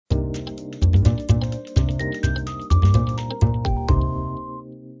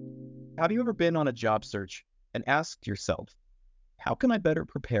Have you ever been on a job search and asked yourself, how can I better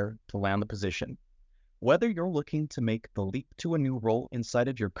prepare to land the position? Whether you're looking to make the leap to a new role inside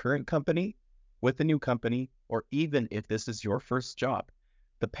of your current company, with a new company, or even if this is your first job,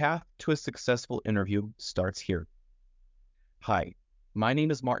 the path to a successful interview starts here. Hi, my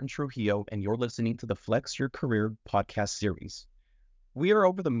name is Martin Trujillo, and you're listening to the Flex Your Career podcast series. We are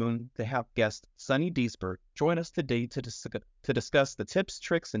over the moon to have guest Sonny Diesberg join us today to discuss the tips,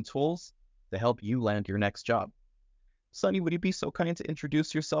 tricks, and tools to help you land your next job. Sonny, would you be so kind to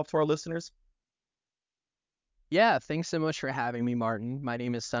introduce yourself to our listeners? Yeah, thanks so much for having me, Martin. My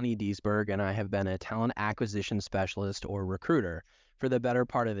name is Sonny Diesberg, and I have been a talent acquisition specialist or recruiter for the better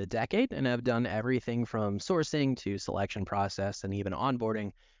part of a decade, and I've done everything from sourcing to selection process and even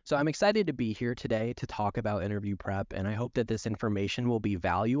onboarding. So I'm excited to be here today to talk about interview prep, and I hope that this information will be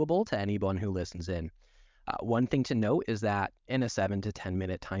valuable to anyone who listens in. One thing to note is that in a 7 to 10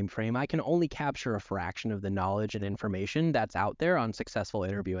 minute time frame, I can only capture a fraction of the knowledge and information that's out there on successful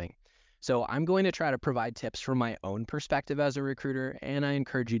interviewing. So I'm going to try to provide tips from my own perspective as a recruiter, and I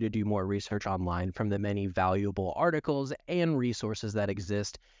encourage you to do more research online from the many valuable articles and resources that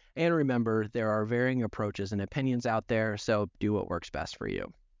exist. And remember, there are varying approaches and opinions out there, so do what works best for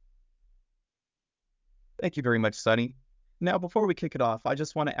you. Thank you very much, Sonny. Now, before we kick it off, I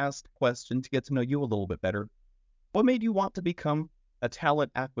just want to ask a question to get to know you a little bit better. What made you want to become a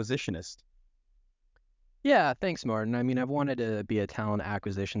talent acquisitionist? Yeah, thanks, Martin. I mean, I've wanted to be a talent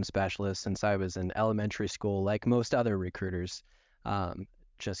acquisition specialist since I was in elementary school, like most other recruiters. Um,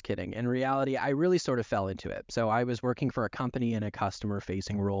 just kidding. In reality, I really sort of fell into it. So I was working for a company in a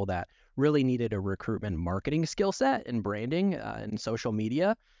customer-facing role that really needed a recruitment marketing skill set and branding and social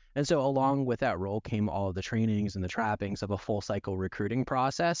media. And so along with that role came all of the trainings and the trappings of a full cycle recruiting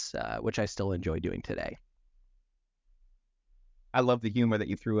process, which I still enjoy doing today. I love the humor that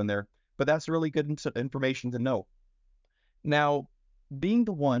you threw in there, but that's really good information to know. Now, being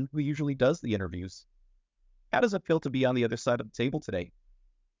the one who usually does the interviews, how does it feel to be on the other side of the table today?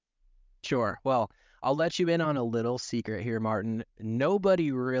 Sure. Well, I'll let you in on a little secret here, Martin.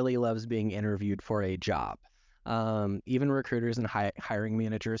 Nobody really loves being interviewed for a job. Even recruiters and hiring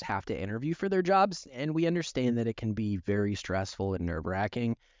managers have to interview for their jobs, and we understand that it can be very stressful and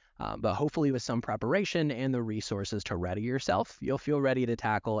nerve-wracking. But hopefully, with some preparation and the resources to ready yourself, you'll feel ready to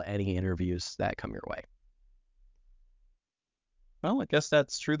tackle any interviews that come your way. Well, I guess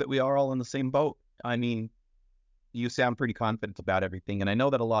that's true that we are all in the same boat. I mean, you sound pretty confident about everything, and I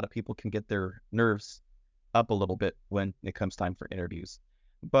know that a lot of people can get their nerves up a little bit when it comes time for interviews.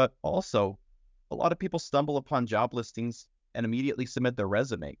 But also, a lot of people stumble upon job listings and immediately submit their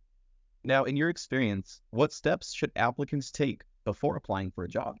resume. Now, in your experience, what steps should applicants take before applying for a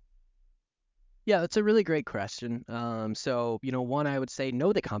job? Yeah, that's a really great question. One, I would say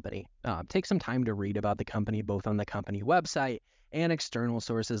know the company. Take some time to read about the company, both on the company website and external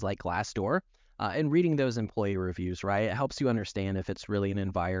sources like Glassdoor. And reading those employee reviews, right? It helps you understand if it's really an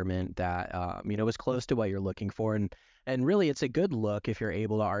environment that is close to what you're looking for, and really, it's a good look if you're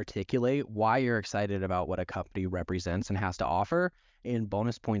able to articulate why you're excited about what a company represents and has to offer, and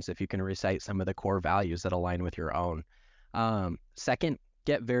bonus points if you can recite some of the core values that align with your own. Second,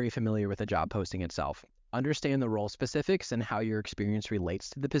 get very familiar with the job posting itself. Understand the role specifics and how your experience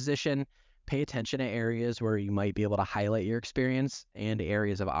relates to the position. Pay attention to areas where you might be able to highlight your experience and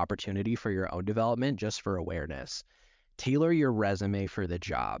areas of opportunity for your own development just for awareness. Tailor your resume for the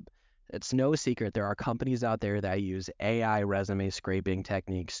job. It's no secret there are companies out there that use AI resume scraping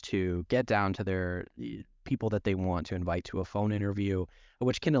techniques to get down to their people that they want to invite to a phone interview,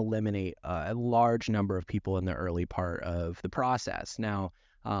 which can eliminate a large number of people in the early part of the process. Now,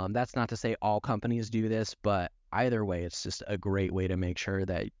 that's not to say all companies do this, but either way, it's just a great way to make sure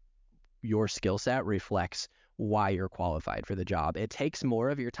that your skill set reflects why you're qualified for the job. It takes more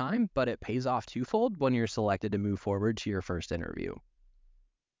of your time, but it pays off twofold when you're selected to move forward to your first interview.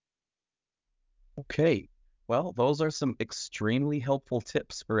 Okay, well, those are some extremely helpful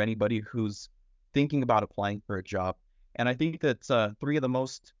tips for anybody who's thinking about applying for a job. And I think that three of the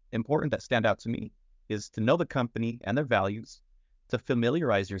most important that stand out to me is to know the company and their values, to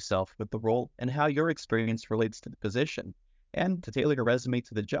familiarize yourself with the role and how your experience relates to the position, and to tailor your resume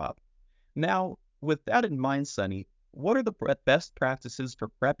to the job. Now, with that in mind, Sonny, what are the best practices for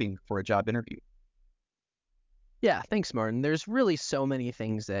prepping for a job interview? Yeah, thanks, Martin. There's really so many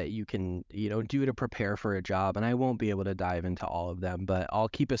things that you can, do to prepare for a job, and I won't be able to dive into all of them, but I'll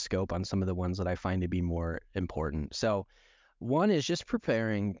keep a scope on some of the ones that I find to be more important. So, one is just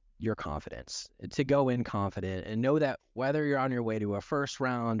preparing your confidence to go in confident and know that whether you're on your way to a first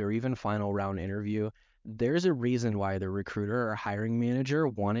round or even final round interview, there's a reason why the recruiter or hiring manager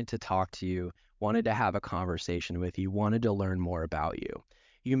wanted to talk to you, wanted to have a conversation with you, wanted to learn more about you.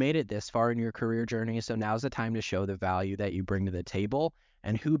 You made it this far in your career journey, so now's the time to show the value that you bring to the table,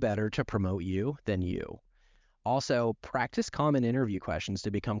 and who better to promote you than you? Also, practice common interview questions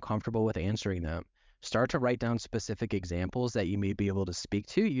to become comfortable with answering them. Start to write down specific examples that you may be able to speak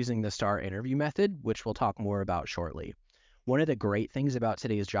to using the STAR interview method, which we'll talk more about shortly. One of the great things about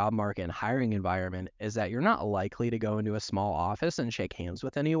today's job market and hiring environment is that you're not likely to go into a small office and shake hands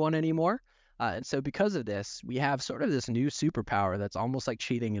with anyone anymore. And so, because of this, we have sort of this new superpower that's almost like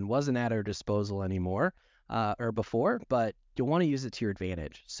cheating and wasn't at our disposal anymore or before, but you'll want to use it to your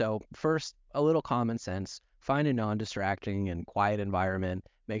advantage. So, first, a little common sense. Find a non distracting and quiet environment.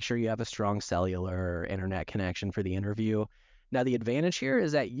 Make sure you have a strong cellular or internet connection for the interview. Now, the advantage here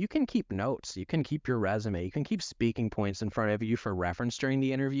is that you can keep notes, you can keep your resume, you can keep speaking points in front of you for reference during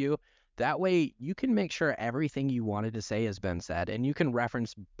the interview. That way, you can make sure everything you wanted to say has been said, and you can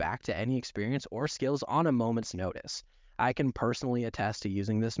reference back to any experience or skills on a moment's notice. I can personally attest to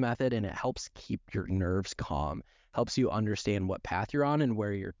using this method, and it helps keep your nerves calm, helps you understand what path you're on and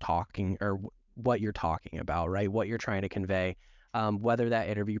where you're talking or what you're talking about, right? What you're trying to convey, whether that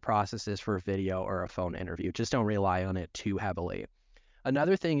interview process is for a video or a phone interview. Just don't rely on it too heavily.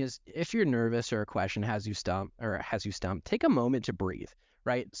 Another thing is if you're nervous or a question has you stumped, take a moment to breathe,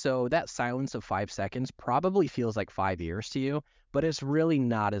 right? So that silence of 5 seconds probably feels like 5 years to you, but it's really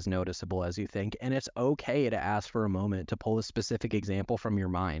not as noticeable as you think. And it's okay to ask for a moment to pull a specific example from your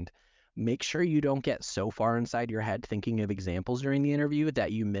mind. Make sure you don't get so far inside your head thinking of examples during the interview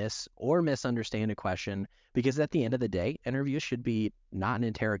that you miss or misunderstand a question, because at the end of the day, interviews should be not an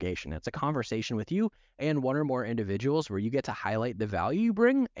interrogation. It's a conversation with you and one or more individuals where you get to highlight the value you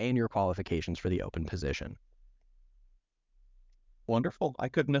bring and your qualifications for the open position. Wonderful. I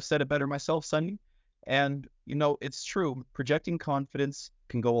couldn't have said it better myself, Sonny. And, it's true. Projecting confidence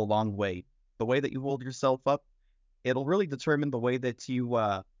can go a long way. The way that you hold yourself up, it'll really determine the way that you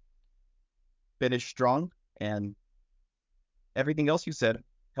finish strong and everything else you said.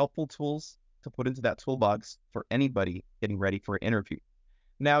 Helpful tools to put into that toolbox for anybody getting ready for an interview.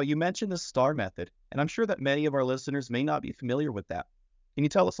 Now, you mentioned the STAR method, and I'm sure that many of our listeners may not be familiar with that. Can you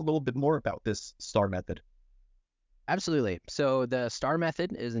tell us a little bit more about this STAR method? Absolutely. So the STAR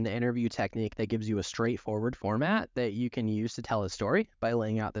method is an interview technique that gives you a straightforward format that you can use to tell a story by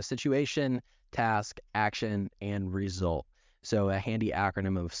laying out the situation, task, action, and result. So a handy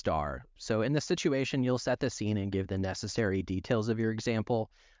acronym of STAR. So in the situation, you'll set the scene and give the necessary details of your example.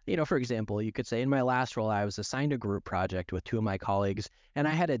 For example, you could say, in my last role, I was assigned a group project with two of my colleagues, and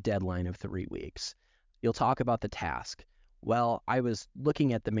I had a deadline of 3 weeks. You'll talk about the task. Well, I was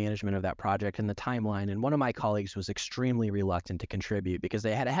looking at the management of that project and the timeline, and one of my colleagues was extremely reluctant to contribute because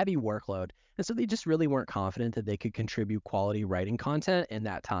they had a heavy workload. And so they just really weren't confident that they could contribute quality writing content in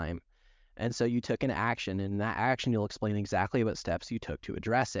that time. And so you took an action, and in that action, you'll explain exactly what steps you took to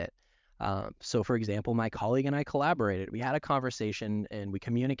address it. So, for example, my colleague and I collaborated. We had a conversation and we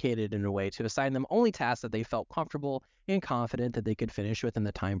communicated in a way to assign them only tasks that they felt comfortable and confident that they could finish within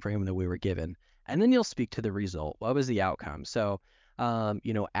the time frame that we were given. And then you'll speak to the result. What was the outcome? So,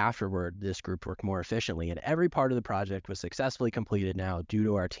 afterward, this group worked more efficiently, and every part of the project was successfully completed now due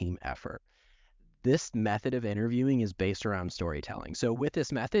to our team effort. This method of interviewing is based around storytelling. So with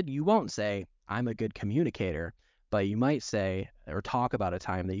this method, you won't say, I'm a good communicator, but you might say or talk about a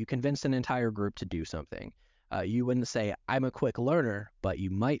time that you convinced an entire group to do something. You wouldn't say, I'm a quick learner, but you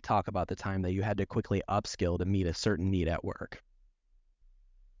might talk about the time that you had to quickly upskill to meet a certain need at work.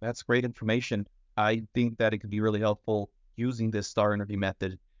 That's great information. I think that it could be really helpful using this STAR interview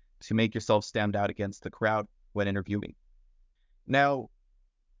method to make yourself stand out against the crowd when interviewing. Now,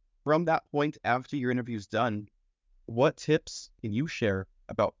 from that point after your interview's done, what tips can you share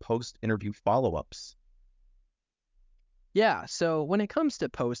about post-interview follow-ups? Yeah, so when it comes to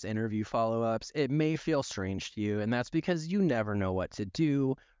post interview follow ups, it may feel strange to you, and that's because you never know what to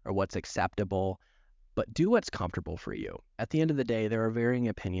do or what's acceptable, but do what's comfortable for you. At the end of the day, there are varying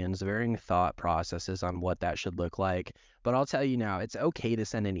opinions, varying thought processes on what that should look like. But I'll tell you now, it's okay to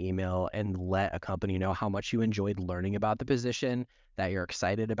send an email and let a company know how much you enjoyed learning about the position, that you're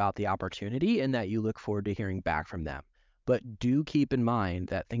excited about the opportunity, and that you look forward to hearing back from them. But do keep in mind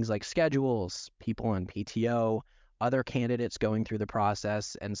that things like schedules, people on PTO, other candidates going through the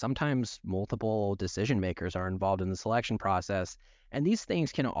process, and sometimes multiple decision makers are involved in the selection process. And these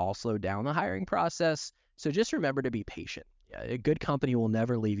things can all slow down the hiring process. So just remember to be patient. Yeah, a good company will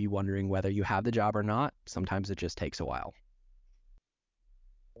never leave you wondering whether you have the job or not. Sometimes it just takes a while.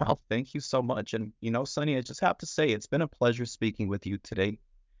 Well, thank you so much. And, Sonny, I just have to say, it's been a pleasure speaking with you today.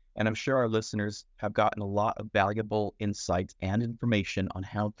 And I'm sure our listeners have gotten a lot of valuable insights and information on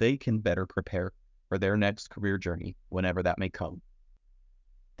how they can better prepare for their next career journey, whenever that may come.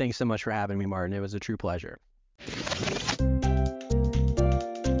 Thanks so much for having me, Martin. It was a true pleasure.